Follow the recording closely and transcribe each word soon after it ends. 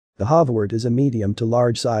The Hovawart is a medium to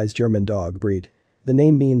large-size German dog breed. The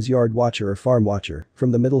name means yard watcher or farm watcher,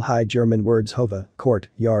 from the Middle High German words hova, court,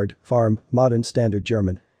 yard, farm, modern standard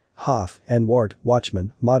German, Hof, and Wart,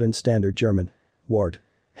 watchman, modern standard German, Wart.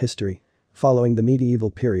 History. Following the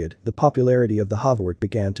medieval period, the popularity of the Hovawart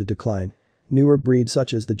began to decline. Newer breeds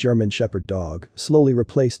such as the German Shepherd dog slowly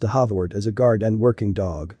replaced the Hovawart as a guard and working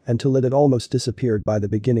dog until it had almost disappeared by the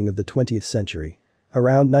beginning of the 20th century.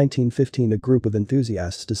 Around 1915 a group of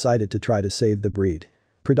enthusiasts decided to try to save the breed.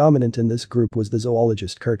 Predominant in this group was the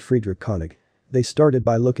zoologist Kurt Friedrich Koenig. They started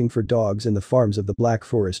by looking for dogs in the farms of the Black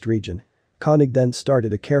Forest region. Koenig then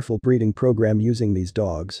started a careful breeding program using these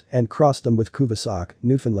dogs and crossed them with Hovawart,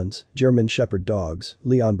 Newfoundlands, German Shepherd dogs,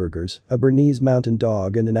 Leonbergers, a Bernese mountain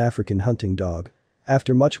dog and an African hunting dog.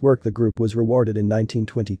 After much work the group was rewarded in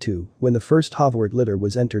 1922 when the first Hovawart litter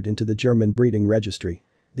was entered into the German breeding registry.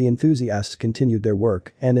 The enthusiasts continued their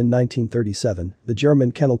work and in 1937, the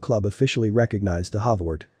German Kennel Club officially recognized the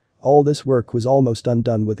Hovawart. All this work was almost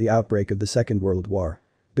undone with the outbreak of the Second World War.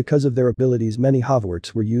 Because of their abilities many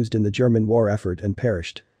Hovawarts were used in the German war effort and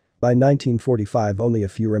perished. By 1945 only a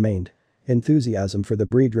few remained. Enthusiasm for the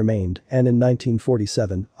breed remained and in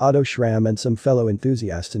 1947, Otto Schramm and some fellow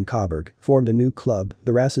enthusiasts in Coburg formed a new club,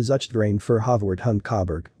 the Rassezuchtverein für Hovawart Hund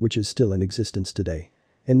Coburg, which is still in existence today.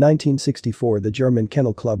 In 1964 the German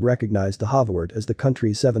Kennel Club recognized the Hovawart as the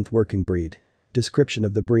country's seventh working breed. Description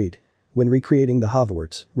of the breed. When recreating the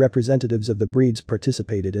Hovawarts, representatives of the breeds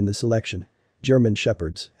participated in the selection. German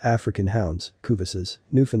Shepherds, African Hounds, Cuvisses,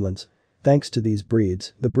 Newfoundlands. Thanks to these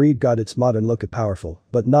breeds, the breed got its modern look, a powerful,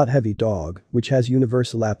 but not heavy dog, which has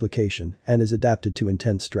universal application and is adapted to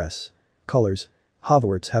intense stress. Colors.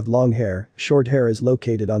 Hovawarts have long hair, short hair is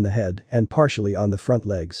located on the head and partially on the front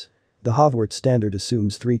legs. The Hovawart standard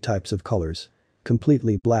assumes three types of colors.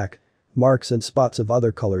 Completely black. Marks and spots of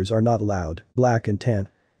other colors are not allowed, black and tan.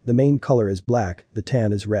 The main color is black, the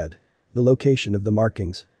tan is red. The location of the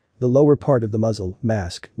markings. The lower part of the muzzle,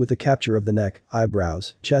 mask, with the capture of the neck,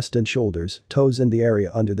 eyebrows, chest and shoulders, toes and the area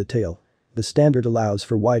under the tail. The standard allows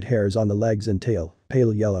for white hairs on the legs and tail,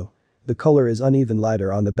 pale yellow. The color is uneven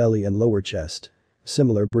lighter on the belly and lower chest.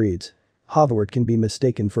 Similar breeds. Hovawart can be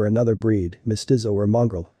mistaken for another breed, mestizo or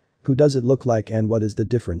mongrel. Who does it look like and what is the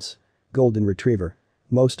difference? Golden Retriever.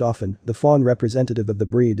 Most often, the fawn representative of the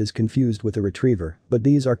breed is confused with a retriever, but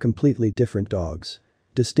these are completely different dogs.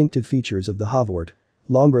 Distinctive features of the Hovawart.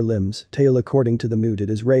 Longer limbs, tail according to the mood it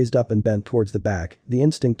is raised up and bent towards the back, the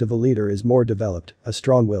instinct of a leader is more developed, a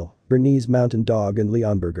strong will, Bernese mountain dog and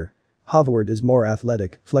Leonberger. Hovawart is more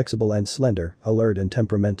athletic, flexible and slender, alert and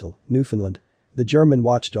temperamental, Newfoundland. The German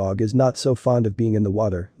watchdog is not so fond of being in the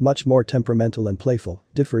water, much more temperamental and playful,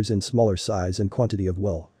 differs in smaller size and quantity of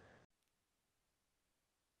wool.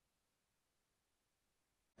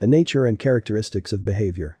 The nature and characteristics of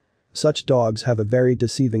behavior. Such dogs have a very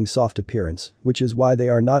deceiving soft appearance, which is why they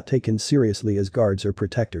are not taken seriously as guards or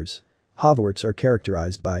protectors. Hovawarts are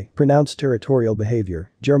characterized by pronounced territorial behavior.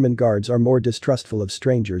 German guards are more distrustful of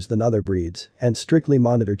strangers than other breeds and strictly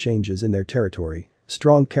monitor changes in their territory.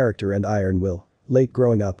 Strong character and iron will. Late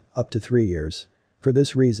growing up to 3 years. For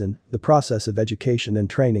this reason, the process of education and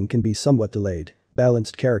training can be somewhat delayed.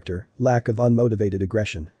 Balanced character, lack of unmotivated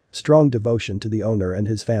aggression. Strong devotion to the owner and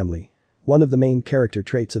his family. One of the main character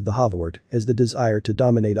traits of the Hovawart is the desire to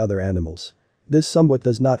dominate other animals. This somewhat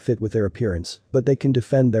does not fit with their appearance, but they can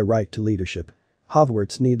defend their right to leadership.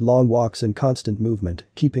 Hovawarts need long walks and constant movement,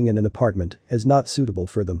 keeping in an apartment is not suitable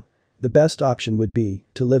for them. The best option would be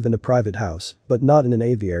to live in a private house, but not in an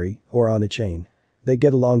aviary or on a chain. They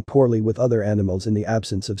get along poorly with other animals in the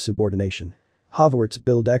absence of subordination. Hovawarts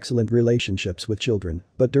build excellent relationships with children,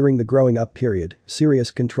 but during the growing up period, serious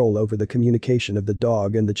control over the communication of the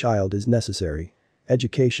dog and the child is necessary.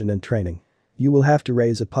 Education and training. You will have to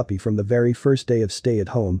raise a puppy from the very first day of stay at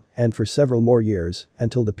home and for several more years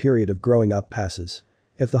until the period of growing up passes.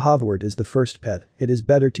 If the Hovawart is the first pet, it is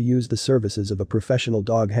better to use the services of a professional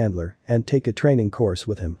dog handler and take a training course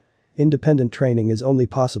with him. Independent training is only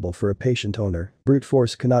possible for a patient owner. Brute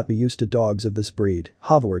force cannot be used to dogs of this breed.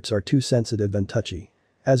 Hovawarts are too sensitive and touchy.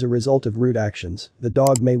 As a result of rude actions, the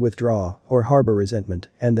dog may withdraw or harbor resentment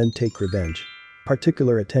and then take revenge.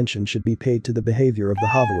 Particular attention should be paid to the behavior of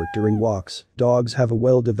the Hovawart during walks. Dogs have a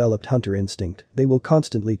well-developed hunter instinct. They will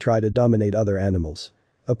constantly try to dominate other animals.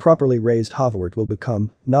 A properly raised Hovawart will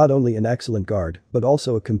become not only an excellent guard, but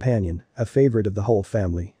also a companion, a favorite of the whole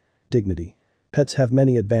family. Dignity. Pets have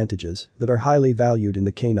many advantages that are highly valued in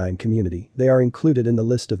the canine community. They are included in the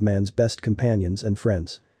list of man's best companions and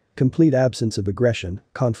friends. Complete absence of aggression,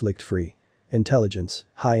 conflict-free. Intelligence,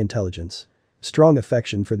 high intelligence. Strong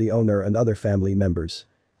affection for the owner and other family members.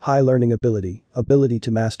 High learning ability, ability to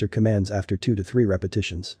master commands after 2 to 3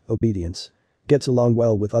 repetitions, obedience. Gets along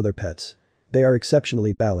well with other pets. They are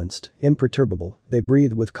exceptionally balanced, imperturbable, they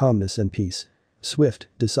breathe with calmness and peace. Swift,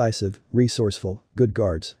 decisive, resourceful, good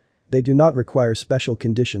guards. They do not require special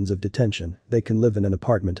conditions of detention, they can live in an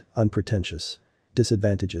apartment, unpretentious.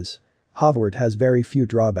 Disadvantages. Hovawart has very few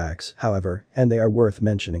drawbacks, however, and they are worth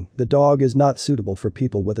mentioning. The dog is not suitable for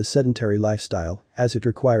people with a sedentary lifestyle, as it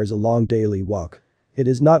requires a long daily walk. It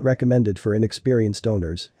is not recommended for inexperienced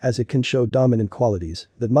owners, as it can show dominant qualities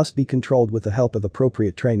that must be controlled with the help of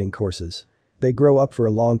appropriate training courses. They grow up for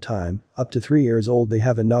a long time, up to 3 years old they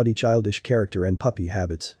have a naughty childish character and puppy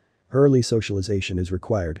habits. Early socialization is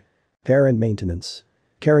required. Care and maintenance.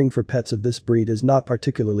 Caring for pets of this breed is not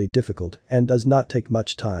particularly difficult and does not take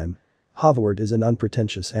much time. Hovawart is an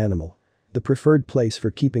unpretentious animal. The preferred place for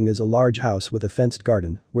keeping is a large house with a fenced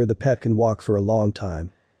garden where the pet can walk for a long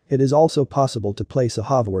time. It is also possible to place a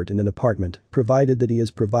Hovawart in an apartment, provided that he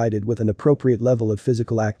is provided with an appropriate level of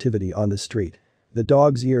physical activity on the street. The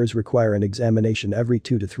dog's ears require an examination every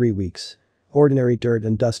 2 to 3 weeks. Ordinary dirt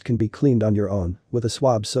and dust can be cleaned on your own, with a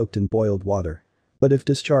swab soaked in boiled water. But if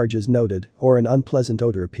discharge is noted or an unpleasant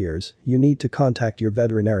odor appears, you need to contact your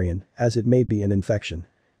veterinarian, as it may be an infection.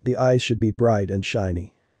 The eyes should be bright and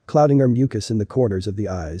shiny. Clouding or mucus in the corners of the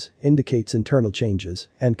eyes indicates internal changes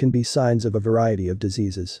and can be signs of a variety of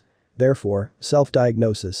diseases. Therefore,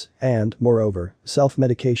 self-diagnosis and, moreover,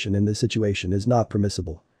 self-medication in this situation is not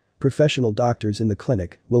permissible. Professional doctors in the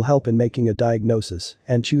clinic will help in making a diagnosis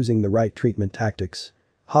and choosing the right treatment tactics.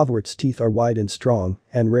 Hovawart's teeth are wide and strong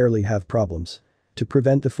and rarely have problems. To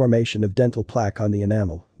prevent the formation of dental plaque on the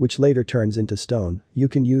enamel, which later turns into stone, you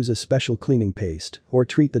can use a special cleaning paste or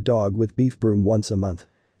treat the dog with beef broom once a month.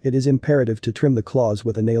 It is imperative to trim the claws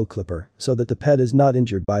with a nail clipper so that the pet is not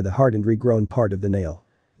injured by the hard and regrown part of the nail.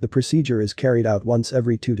 The procedure is carried out once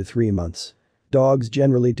every 2 to 3 months. Dogs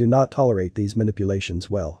generally do not tolerate these manipulations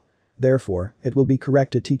well. Therefore, it will be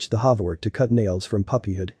correct to teach the Hovawart to cut nails from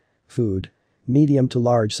puppyhood. Food. Medium to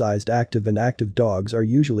large-sized active and active dogs are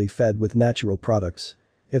usually fed with natural products.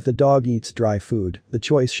 If the dog eats dry food, the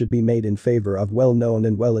choice should be made in favor of well-known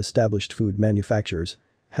and well-established food manufacturers.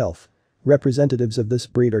 Health. Representatives of this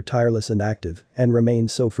breed are tireless and active and remain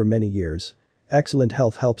so for many years. Excellent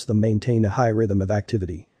health helps them maintain a high rhythm of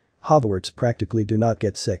activity. Hovawarts practically do not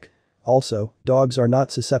get sick. Also, dogs are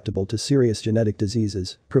not susceptible to serious genetic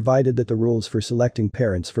diseases, provided that the rules for selecting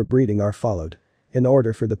parents for breeding are followed. In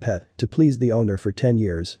order for the pet to please the owner for 10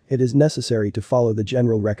 years, it is necessary to follow the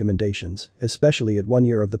general recommendations, especially at 1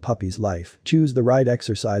 year of the puppy's life. Choose the right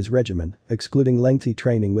exercise regimen, excluding lengthy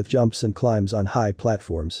training with jumps and climbs on high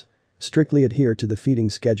platforms. Strictly adhere to the feeding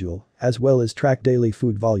schedule, as well as track daily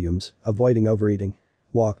food volumes, avoiding overeating.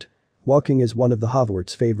 Walking is one of the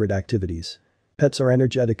Hovawart's favorite activities. Pets are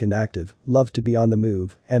energetic and active, love to be on the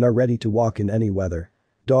move, and are ready to walk in any weather.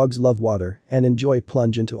 Dogs love water and enjoy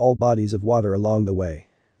plunge into all bodies of water along the way.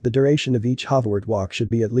 The duration of each Hovawart walk should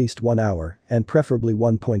be at least 1 hour, and preferably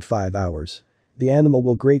 1.5 hours. The animal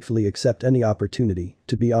will gratefully accept any opportunity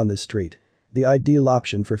to be on the street. The ideal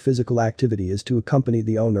option for physical activity is to accompany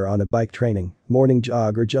the owner on a bike training, morning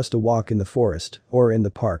jog or just a walk in the forest or in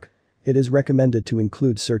the park. It is recommended to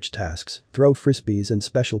include search tasks, throw frisbees and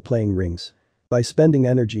special playing rings. By spending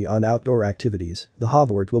energy on outdoor activities, the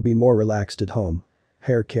Hovawart will be more relaxed at home.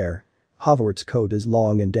 Hair care. Hovawart's coat is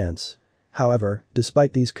long and dense. However,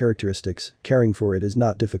 despite these characteristics, caring for it is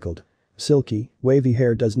not difficult. Silky, wavy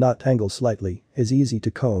hair does not tangle slightly, is easy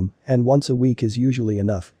to comb, and once a week is usually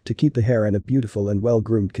enough to keep the hair in a beautiful and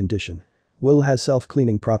well-groomed condition. Wool has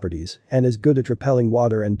self-cleaning properties and is good at repelling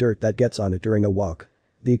water and dirt that gets on it during a walk.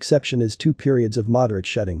 The exception is 2 periods of moderate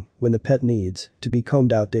shedding, when the pet needs to be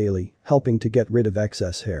combed out daily, helping to get rid of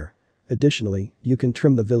excess hair. Additionally, you can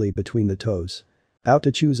trim the villi between the toes. How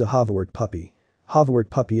to choose a Hovawart puppy. Hovawart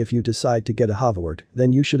puppy. If you decide to get a Hovawart,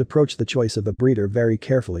 then you should approach the choice of a breeder very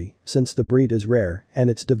carefully, since the breed is rare and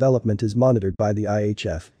its development is monitored by the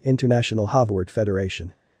IHF, International Hovawart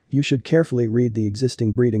Federation. You should carefully read the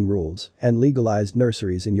existing breeding rules and legalized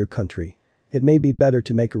nurseries in your country. It may be better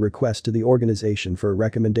to make a request to the organization for a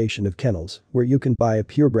recommendation of kennels, where you can buy a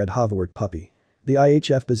purebred Hovawart puppy. The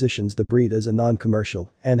IHF positions the breed as a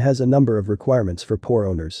non-commercial and has a number of requirements for poor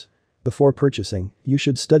owners. Before purchasing, you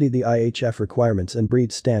should study the IHF requirements and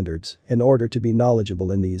breed standards in order to be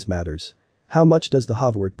knowledgeable in these matters. How much does the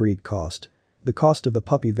Hovawart breed cost? The cost of a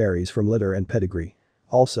puppy varies from litter and pedigree.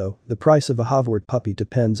 Also, the price of a Hovawart puppy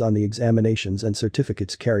depends on the examinations and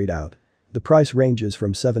certificates carried out. The price ranges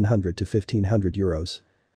from €700 to €1,500.